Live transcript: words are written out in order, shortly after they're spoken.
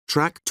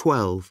Track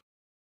 12.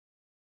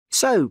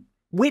 So,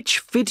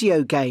 which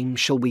video game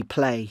shall we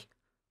play?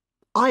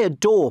 I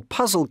adore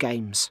puzzle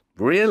games.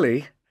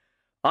 Really?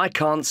 I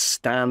can't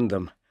stand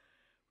them.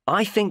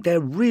 I think they're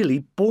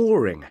really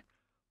boring.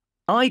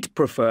 I'd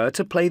prefer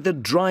to play the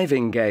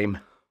driving game.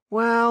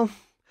 Well,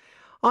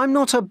 I'm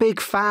not a big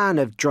fan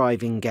of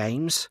driving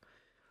games.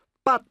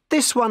 But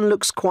this one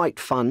looks quite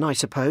fun, I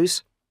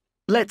suppose.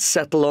 Let's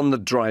settle on the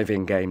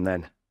driving game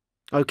then.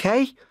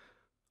 OK.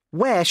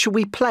 Where shall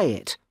we play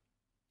it?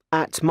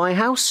 At my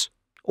house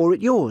or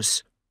at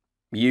yours?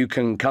 You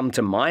can come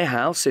to my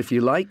house if you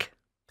like.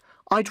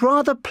 I'd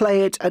rather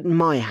play it at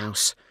my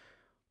house.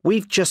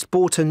 We've just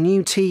bought a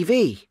new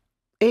TV.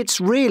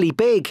 It's really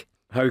big.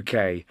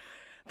 OK.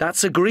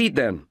 That's agreed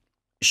then.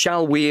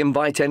 Shall we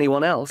invite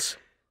anyone else?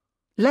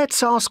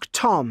 Let's ask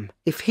Tom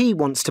if he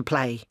wants to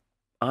play.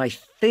 I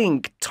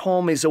think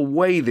Tom is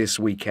away this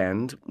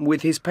weekend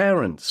with his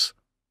parents.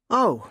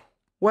 Oh,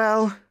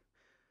 well,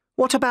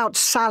 what about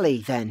Sally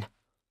then?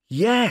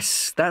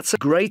 Yes, that's a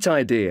great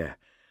idea.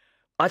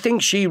 I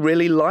think she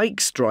really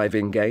likes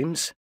driving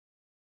games.